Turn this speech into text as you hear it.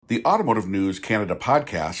The Automotive News Canada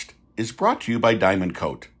podcast is brought to you by Diamond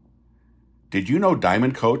Coat. Did you know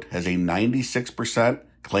Diamond Coat has a 96%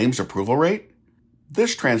 claims approval rate?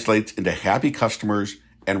 This translates into happy customers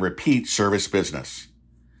and repeat service business.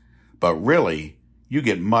 But really, you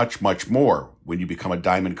get much more when you become a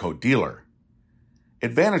Diamond Coat dealer.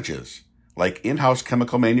 Advantages like in-house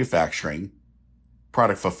chemical manufacturing,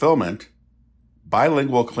 product fulfillment,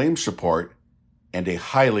 bilingual claims support, and a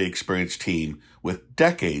highly experienced team with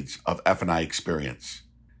decades of F&I experience.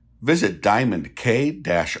 Visit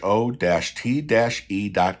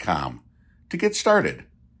diamondk-o-t-e.com to get started.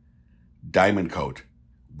 Diamond Coat,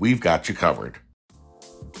 we've got you covered.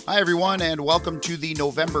 Hi, everyone, and welcome to the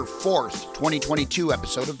November 4th, 2022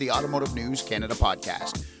 episode of the Automotive News Canada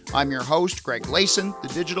podcast. I'm your host, Greg Layson, the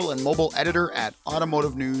digital and mobile editor at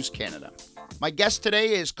Automotive News Canada. My guest today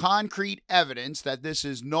is concrete evidence that this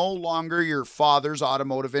is no longer your father's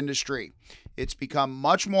automotive industry. It's become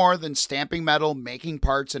much more than stamping metal, making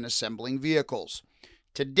parts, and assembling vehicles.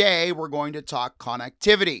 Today, we're going to talk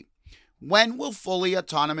connectivity. When will fully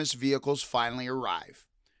autonomous vehicles finally arrive?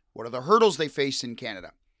 What are the hurdles they face in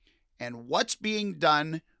Canada? And what's being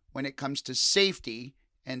done when it comes to safety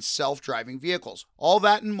and self-driving vehicles? All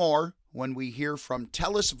that and more when we hear from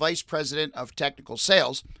TELUS Vice President of Technical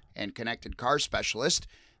Sales and Connected Car Specialist,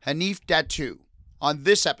 Hanif Dattu, on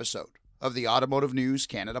this episode of the Automotive News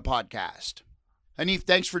Canada podcast. Hanif,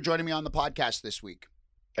 thanks for joining me on the podcast this week.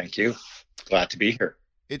 Thank you. Glad to be here.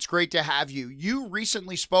 It's great to have you. You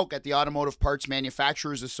recently spoke at the Automotive Parts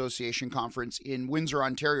Manufacturers Association conference in Windsor,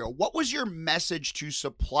 Ontario. What was your message to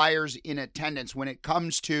suppliers in attendance when it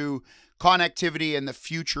comes to connectivity and the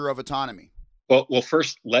future of autonomy? Well,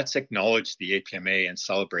 first, let's acknowledge the APMA and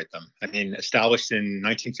celebrate them. I mean, established in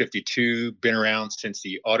 1952, been around since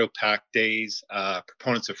the Autopac days,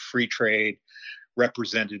 proponents of free trade,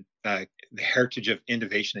 represented the heritage of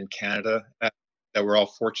innovation in Canada that we're all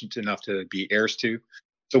fortunate enough to be heirs to.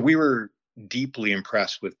 So we were deeply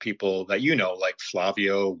impressed with people that you know, like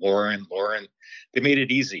Flavio, Lauren. They made it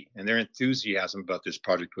easy, and their enthusiasm about this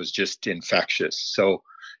project was just infectious. So,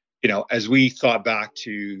 you know, as we thought back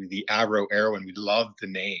to the Avro era, and we loved the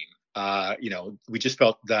name, we just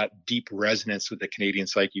felt that deep resonance with the Canadian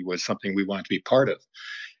psyche was something we wanted to be part of.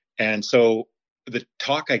 And so the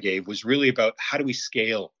talk I gave was really about how do we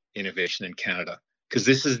scale innovation in Canada? Because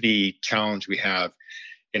this is the challenge we have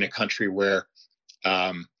in a country where,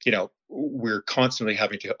 we're constantly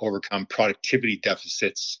having to overcome productivity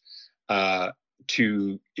deficits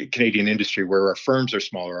to Canadian industry, where our firms are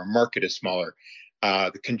smaller, our market is smaller.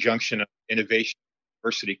 The conjunction of innovation,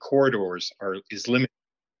 diversity corridors is limited,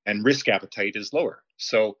 and risk appetite is lower.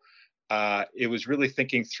 So it was really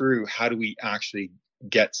thinking through how do we actually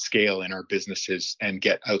get scale in our businesses and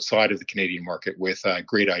get outside of the Canadian market with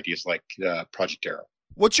great ideas like Project Arrow.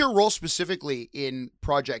 What's your role specifically in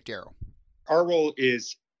Project Arrow? Our role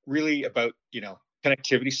is really about,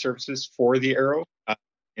 connectivity services for the Arrow,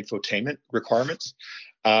 infotainment requirements.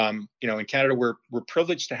 In Canada, we're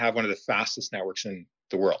privileged to have one of the fastest networks in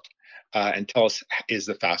the world, and TELUS is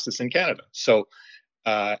the fastest in Canada. So,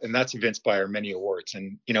 and that's evinced by our many awards.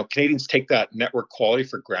 And, Canadians take that network quality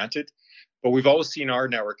for granted, but we've always seen our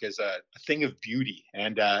network as a thing of beauty.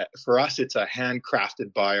 And for us, it's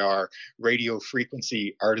handcrafted by our radio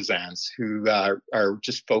frequency artisans who are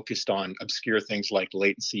just focused on obscure things like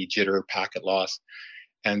latency, jitter, packet loss.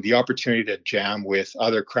 And the opportunity to jam with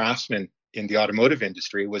other craftsmen in the automotive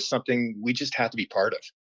industry was something we just had to be part of.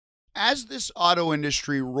 As this auto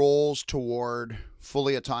industry rolls toward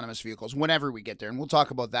fully autonomous vehicles, whenever we get there, and we'll talk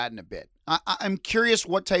about that in a bit, I'm curious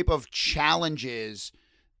what type of challenges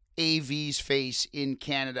AVs face in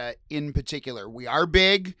Canada in particular. We are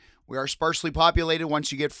big, we are sparsely populated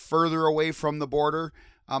once you get further away from the border.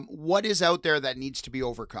 What is out there that needs to be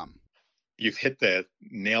overcome? You've hit the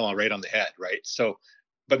nail right on the head, right? So,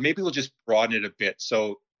 but maybe we'll just broaden it a bit.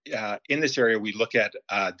 So in this area, we look at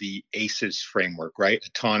the ACES framework, right?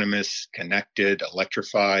 Autonomous, connected,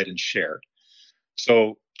 electrified, and shared.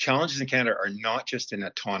 So challenges in Canada are not just in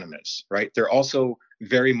autonomous, right? They're also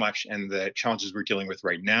very much, and the challenges we're dealing with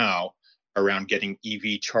right now around getting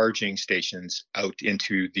EV charging stations out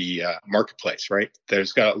into the marketplace, right?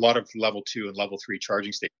 There's got a lot of level 2 and level 3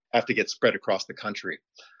 charging stations have to get spread across the country.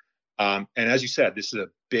 And as you said, this is a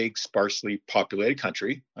big, sparsely populated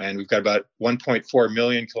country, and we've got about 1.4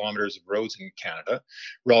 million kilometers of roads in Canada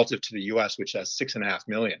relative to the US, which has 6.5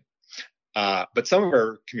 million. But some of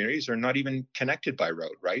our communities are not even connected by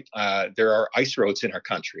road, right? There are ice roads in our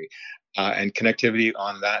country, and connectivity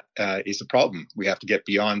on that is a problem. We have to get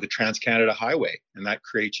beyond the Trans-Canada Highway, and that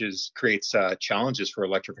creates challenges for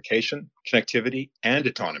electrification, connectivity, and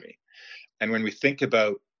autonomy. And when we think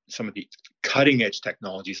about some of the cutting edge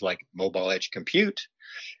technologies like mobile edge compute,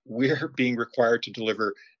 we're being required to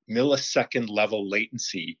deliver millisecond level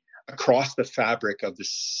latency across the fabric of the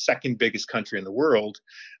second biggest country in the world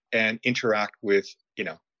and interact with,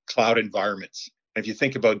 cloud environments. And if you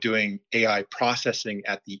think about doing AI processing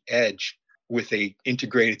at the edge with a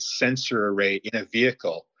integrated sensor array in a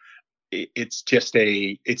vehicle, it's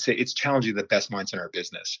challenging the best minds in our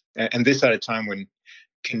business. And this at a time when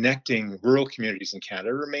connecting rural communities in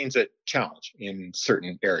Canada remains a challenge in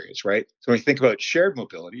certain areas, right? So when you think about shared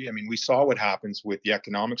mobility, we saw what happens with the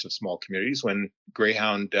economics of small communities when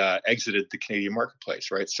Greyhound exited the Canadian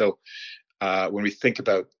marketplace, right? So when we think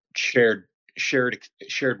about shared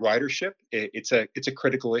ridership, it's a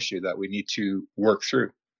critical issue that we need to work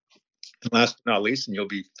through. And last but not least, and you'll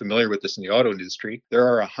be familiar with this in the auto industry, there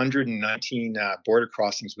are 119 border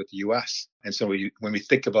crossings with the U.S. And so when we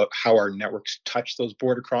think about how our networks touch those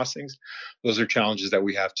border crossings, those are challenges that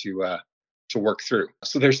we have to work through.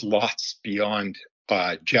 So there's lots beyond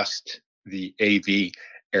just the AV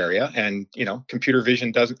area, and computer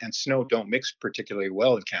vision and snow don't mix particularly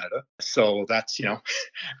well in Canada. So that's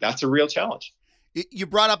that's a real challenge. You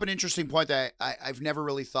brought up an interesting point that I've never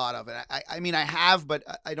really thought of. And I have, but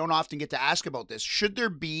I don't often get to ask about this. Should there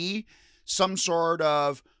be some sort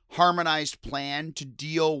of harmonized plan to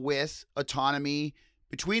deal with autonomy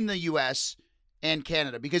between the U.S. and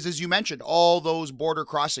Canada? Because as you mentioned, all those border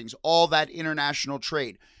crossings, all that international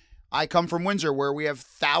trade. I come from Windsor, where we have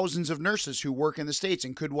thousands of nurses who work in the States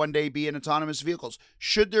and could one day be in autonomous vehicles.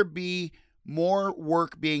 Should there be more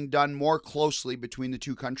work being done more closely between the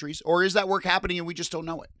two countries, or is that work happening and we just don't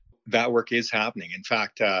know it? That work is happening. In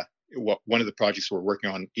fact, one of the projects we're working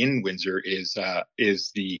on in Windsor is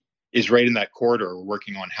right in that corridor. We're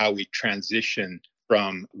working on how we transition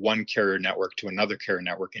from one carrier network to another carrier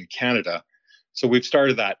network in Canada. So we've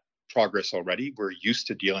started that progress already. We're used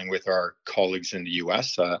to dealing with our colleagues in the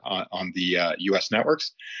U.S. On the U.S.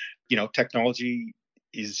 networks. Technology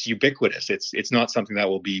is ubiquitous. It's not something that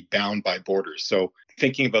will be bound by borders. So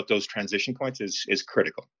thinking about those transition points is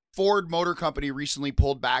critical. Ford Motor Company recently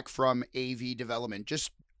pulled back from AV development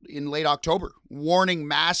just in late October, warning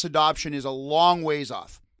mass adoption is a long ways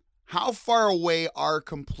off. How far away are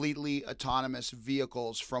completely autonomous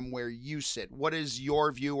vehicles from where you sit? What is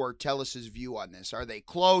your view or TELUS's view on this? Are they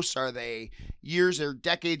close? Are they years or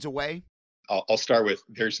decades away? I'll start with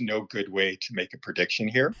there's no good way to make a prediction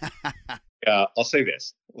here. I'll say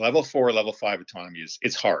this: level 4, level 5 autonomy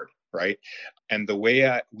it's hard, right? And the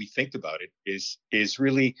way we think about it is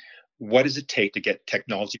really, what does it take to get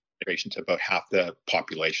technology penetration to about half the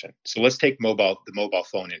population? So let's take the mobile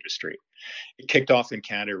phone industry. It kicked off in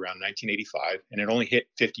Canada around 1985, and it only hit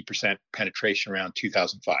 50% penetration around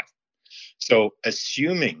 2005. So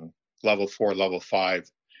assuming level 4, level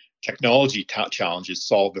 5 technology challenges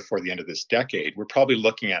solved before the end of this decade, we're probably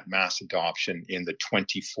looking at mass adoption in the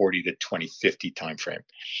 2040 to 2050 timeframe.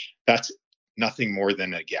 That's nothing more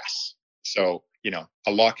than a guess. So,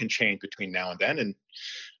 a lot can change between now and then, and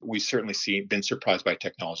we've certainly been surprised by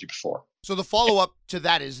technology before. So the follow-up to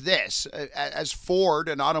that is this: as Ford,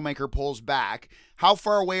 an automaker, pulls back, how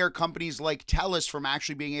far away are companies like TELUS from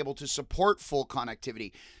actually being able to support full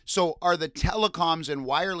connectivity? So are the telecoms and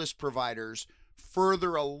wireless providers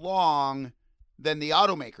further along than the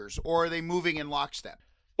automakers, or are they moving in lockstep?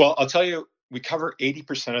 Well, I'll tell you, we cover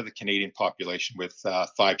 80% of the Canadian population with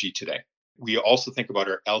 5G today. We also think about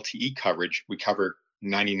our LTE coverage. We cover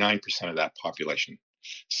 99% of that population.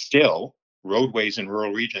 Still, roadways in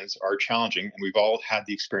rural regions are challenging, and we've all had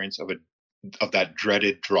the experience of that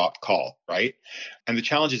dreaded drop call, right? And the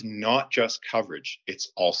challenge is not just coverage,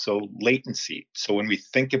 it's also latency. So when we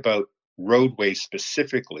think about roadways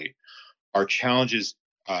specifically, our challenges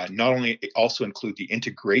not only also include the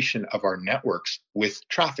integration of our networks with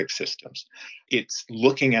traffic systems. It's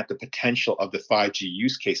looking at the potential of the 5G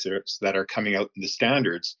use cases that are coming out in the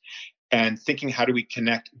standards and thinking, how do we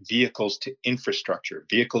connect vehicles to infrastructure,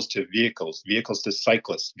 vehicles to vehicles, vehicles to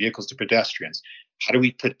cyclists, vehicles to pedestrians? How do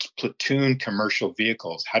we platoon commercial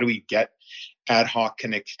vehicles? How do we get ad hoc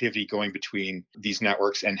connectivity going between these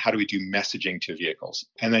networks, and how do we do messaging to vehicles?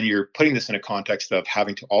 And then you're putting this in a context of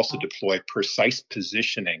having to also deploy precise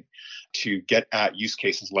positioning to get at use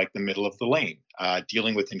cases like the middle of the lane,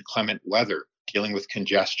 dealing with inclement weather, dealing with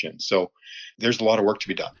congestion. So there's a lot of work to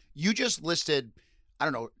be done. You just listed,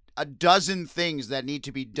 a dozen things that need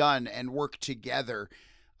to be done and work together.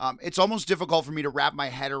 It's almost difficult for me to wrap my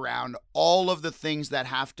head around all of the things that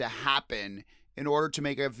have to happen in order to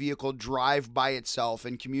make a vehicle drive by itself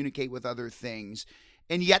and communicate with other things.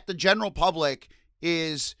 And yet the general public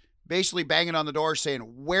is basically banging on the door saying,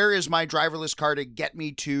 where is my driverless car to get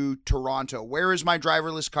me to Toronto? Where is my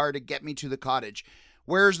driverless car to get me to the cottage?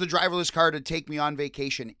 Where is the driverless car to take me on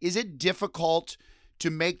vacation? Is it difficult to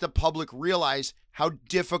make the public realize how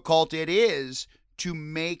difficult it is to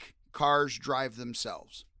make cars drive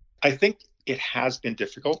themselves? I think it has been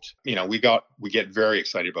difficult. We get very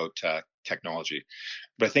excited about technology,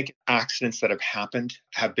 but I think accidents that have happened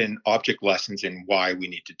have been object lessons in why we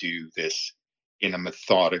need to do this in a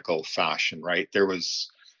methodical fashion, right? There was,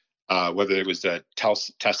 whether it was the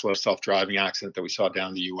Tesla self-driving accident that we saw down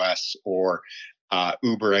in the US, or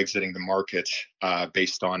Uber exiting the market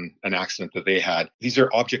based on an accident that they had. These are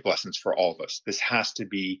object lessons for all of us. This has to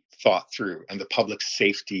be thought through, and the public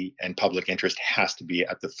safety and public interest has to be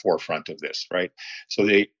at the forefront of this, right? So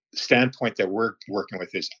the standpoint that we're working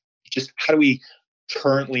with is just how do we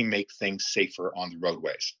currently make things safer on the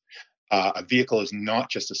roadways? A vehicle is not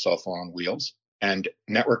just a cell phone on wheels, and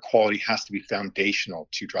network quality has to be foundational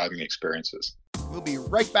to driving experiences. We'll be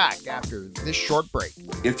right back after this short break.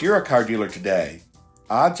 If you're a car dealer today,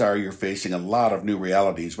 odds are you're facing a lot of new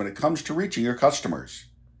realities when it comes to reaching your customers.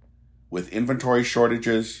 With inventory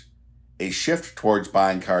shortages, a shift towards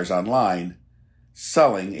buying cars online,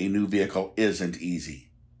 selling a new vehicle isn't easy.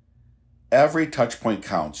 Every touch point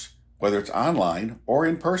counts, whether it's online or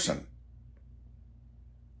in person.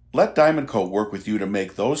 Let Diamond Coat work with you to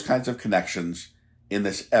make those kinds of connections in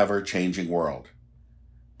this ever-changing world.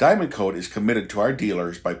 Diamond Coat is committed to our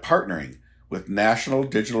dealers by partnering with national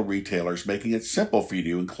digital retailers, making it simple for you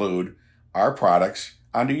to include our products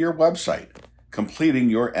onto your website, completing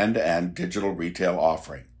your end-to-end digital retail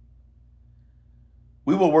offering.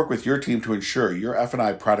 We will work with your team to ensure your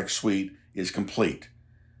F&I product suite is complete,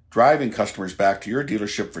 driving customers back to your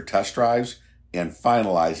dealership for test drives and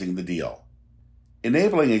finalizing the deal.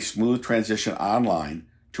 Enabling a smooth transition online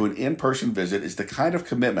to an in-person visit is the kind of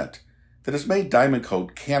commitment that has made Diamond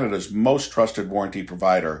Coat Canada's most trusted warranty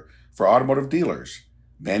provider for automotive dealers,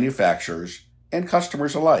 manufacturers, and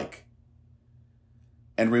customers alike.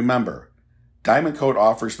 And remember, Diamond Coat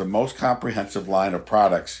offers the most comprehensive line of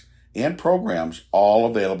products and programs, all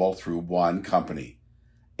available through one company,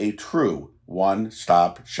 a true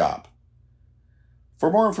one-stop shop.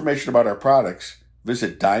 For more information about our products,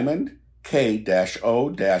 visit diamondk-o-t-e.com.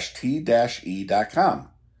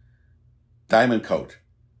 Diamond Coat.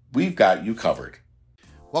 We've got you covered.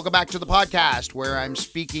 Welcome back to the podcast, where I'm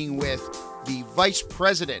speaking with the Vice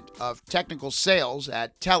President of Technical Sales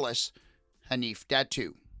at TELUS, Hanif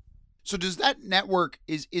Datu. So does that network,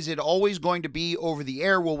 is it always going to be over the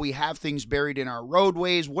air? Will we have things buried in our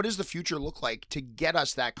roadways? What does the future look like to get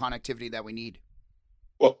us that connectivity that we need?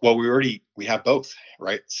 Well, we have both,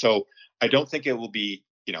 right? So I don't think it will be,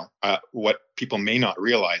 what people may not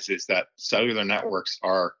realize is that cellular networks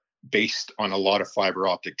are based on a lot of fiber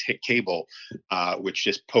optic cable, which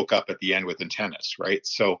just poke up at the end with antennas, right?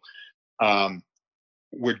 So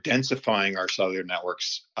we're densifying our cellular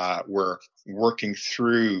networks. We're working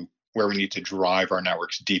through where we need to drive our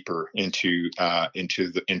networks deeper into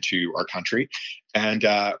our country, and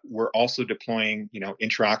we're also deploying,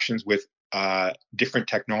 interactions with different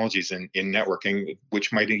technologies in networking,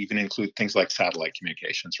 which might even include things like satellite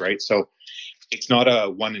communications, right? So it's not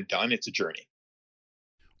a one and done; it's a journey.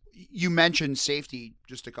 You mentioned safety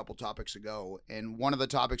just a couple topics ago, and one of the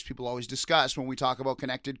topics people always discuss when we talk about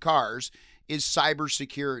connected cars is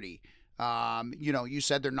cybersecurity. You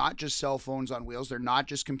said they're not just cell phones on wheels, they're not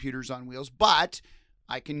just computers on wheels, but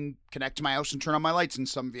I can connect to my house and turn on my lights in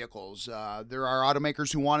some vehicles. There are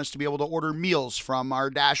automakers who want us to be able to order meals from our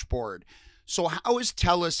dashboard. So how is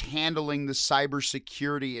TELUS handling the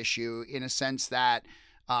cybersecurity issue in a sense that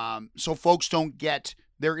so folks don't get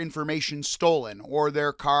their information stolen or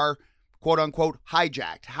their car, quote unquote,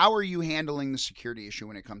 hijacked? How are you handling the security issue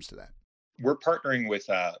when it comes to that? We're partnering with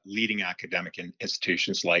leading academic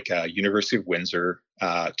institutions like University of Windsor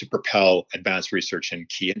to propel advanced research in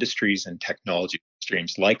key industries and technology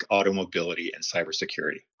streams like automobility and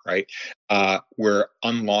cybersecurity, right? We're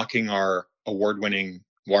unlocking our award-winning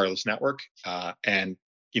wireless network and,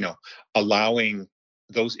 allowing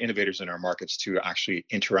those innovators in our markets to actually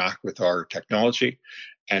interact with our technology.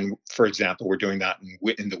 And for example, we're doing that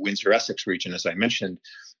in the Windsor-Essex region, as I mentioned,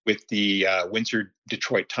 with the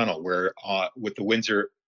Windsor-Detroit tunnel, where with the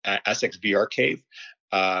Windsor-Essex VR cave,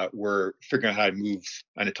 we're figuring out how to move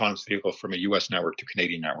an autonomous vehicle from a US network to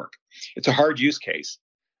Canadian network. It's a hard use case.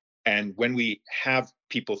 And when we have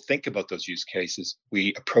people think about those use cases,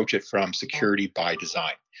 we approach it from security by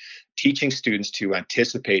design, teaching students to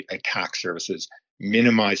anticipate attack services,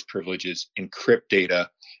 minimize privileges, encrypt data,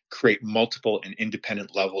 create multiple and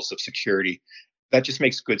independent levels of security. That just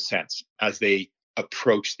makes good sense as they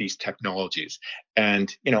approach these technologies.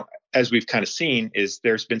 And, as we've kind of seen, is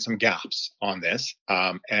there's been some gaps on this,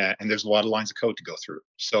 and there's a lot of lines of code to go through.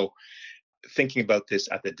 So thinking about this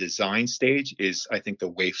at the design stage is, I think, the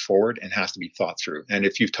way forward and has to be thought through. And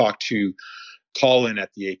if you've talked to Colin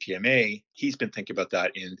at the APMA, he's been thinking about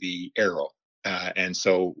that in the aero. And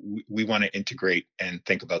so we want to integrate and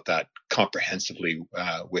think about that comprehensively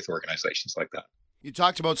with organizations like that. You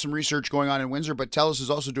talked about some research going on in Windsor, but TELUS is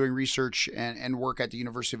also doing research and work at the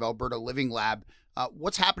University of Alberta Living Lab.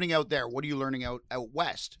 What's happening out there? What are you learning out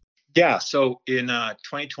west? Yeah, so in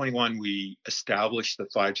 2021, we established the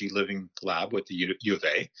 5G Living Lab with the U of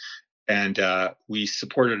A, and we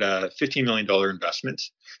supported a $15 million investment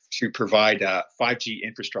to provide 5G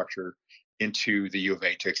infrastructure into the U of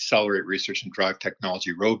A to accelerate research and drive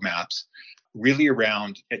technology roadmaps, really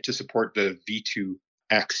around to support the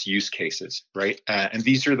V2X use cases, right? And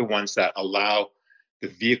these are the ones that allow the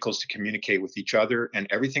vehicles to communicate with each other and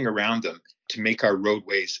everything around them to make our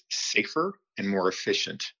roadways safer and more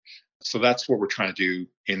efficient. So that's what we're trying to do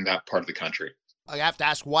in that part of the country. I have to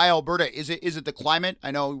ask, why Alberta? Is it the climate? I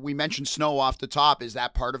know we mentioned snow off the top. Is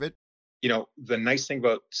that part of it? The nice thing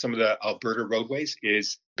about some of the Alberta roadways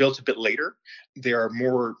is built a bit later. They are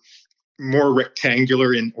more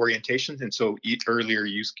rectangular in orientation, and so easier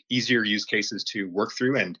use cases to work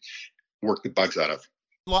through and work the bugs out of.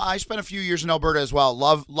 Well, I spent a few years in Alberta as well.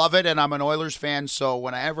 Love it, and I'm an Oilers fan, so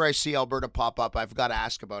whenever I see Alberta pop up, I've got to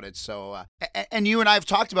ask about it. So, and you and I have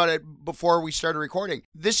talked about it before we started recording.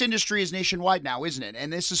 This industry is nationwide now, isn't it?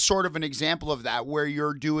 And this is sort of an example of that, where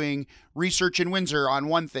you're doing research in Windsor on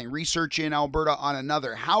one thing, research in Alberta on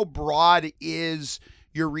another. How broad is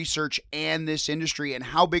your research and this industry, and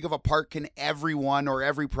how big of a part can everyone or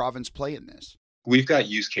every province play in this? We've got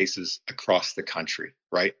use cases across the country,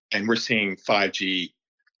 right? And we're seeing 5G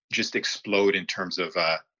just explode in terms of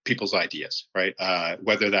people's ideas, right?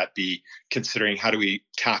 Whether that be considering how do we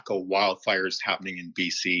tackle wildfires happening in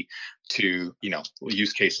BC to,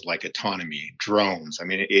 use cases like autonomy, drones. I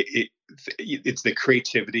mean, it's the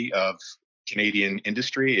creativity of Canadian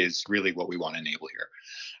industry is really what we want to enable here.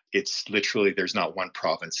 It's literally, there's not one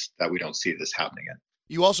province that we don't see this happening in.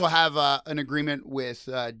 You also have an agreement with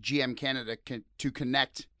GM Canada to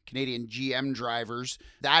connect Canadian GM drivers.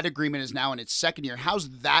 That agreement is now in its second year. How's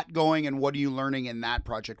that going, and what are you learning in that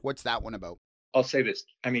project? What's that one about? I'll say this.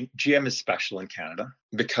 I mean, GM is special in Canada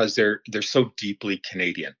because they're so deeply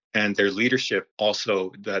Canadian, and their leadership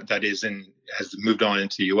also has moved on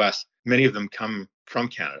into the US. Many of them come from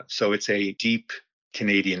Canada. So it's a deep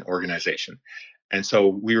Canadian organization. And so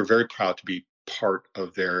we were very proud to be part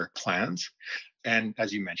of their plans. And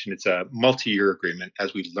as you mentioned, it's a multi-year agreement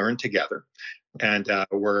as we learn together. And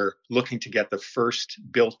we're looking to get the first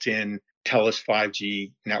built-in TELUS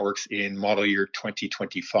 5G networks in model year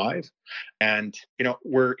 2025. And,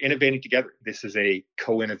 we're innovating together. This is a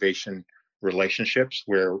co-innovation relationships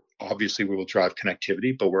where obviously we will drive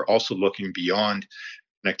connectivity, but we're also looking beyond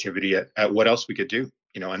connectivity at what else we could do,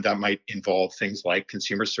 and that might involve things like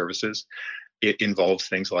consumer services. It involves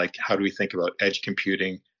things like, how do we think about edge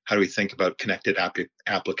computing? How do we think about connected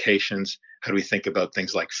applications? How do we think about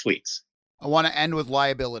things like fleets? I want to end with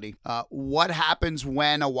liability. What happens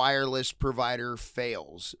when a wireless provider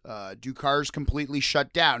fails? Do cars completely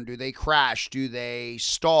shut down? Do they crash? Do they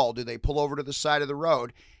stall? Do they pull over to the side of the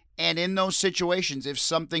road? And in those situations, if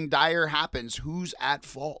something dire happens, who's at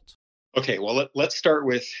fault? Okay, well, let's start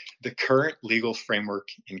with the current legal framework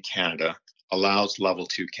in Canada allows level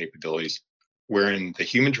 2 capabilities, wherein the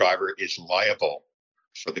human driver is liable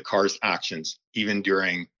for the car's actions, even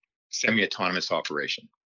during semi-autonomous operation.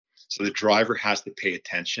 So the driver has to pay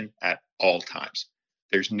attention at all times.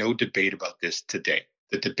 There's no debate about this today.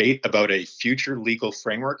 The debate about a future legal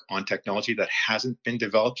framework on technology that hasn't been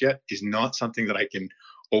developed yet is not something that I can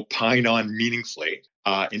opine on meaningfully.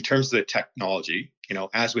 In terms of the technology,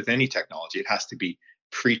 as with any technology, it has to be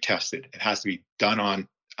pre-tested. It has to be done on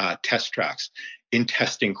test tracks, in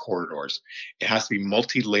testing corridors. It has to be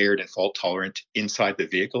multi-layered and fault tolerant inside the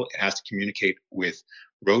vehicle. It has to communicate with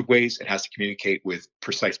roadways. It has to communicate with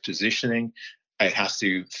precise positioning. It has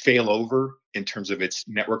to fail over in terms of its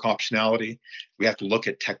network optionality. We have to look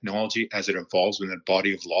at technology as it evolves within a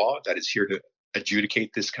body of law that is here to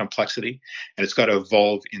adjudicate this complexity. And it's got to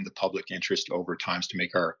evolve in the public interest over time to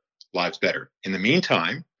make our lives better. In the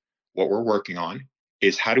meantime, what we're working on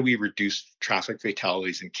is how do we reduce traffic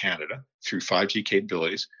fatalities in Canada through 5G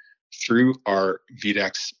capabilities, through our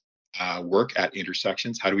VDEX work at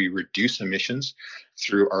intersections? How do we reduce emissions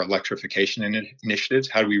through our electrification initiatives?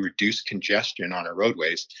 How do we reduce congestion on our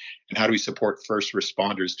roadways? And how do we support first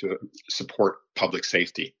responders to support public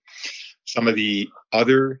safety? some of the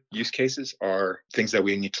other use cases are things that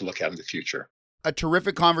we need to look at in the future. A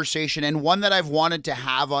terrific conversation, and one that I've wanted to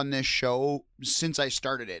have on this show since I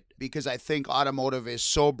started it, because I think automotive is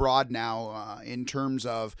so broad now in terms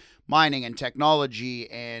of mining and technology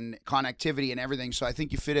and connectivity and everything. So I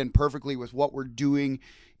think you fit in perfectly with what we're doing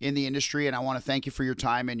in the industry, and I want to thank you for your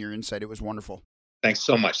time and your insight. It was wonderful. Thanks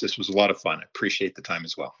so much. This was a lot of fun. I appreciate the time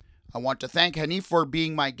as well. I want to thank Hanif for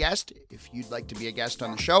being my guest. If you'd like to be a guest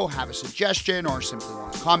on the show, have a suggestion, or simply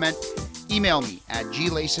want to comment, email me at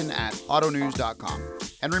glayson@autonews.com.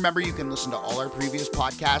 And remember, you can listen to all our previous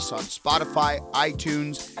podcasts on Spotify,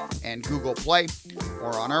 iTunes, and Google Play,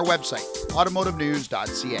 or on our website,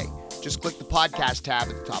 automotivenews.ca. Just click the podcast tab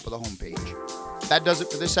at the top of the homepage. That does it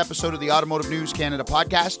for this episode of the Automotive News Canada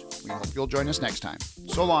podcast. We hope you'll join us next time.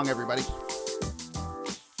 So long, everybody.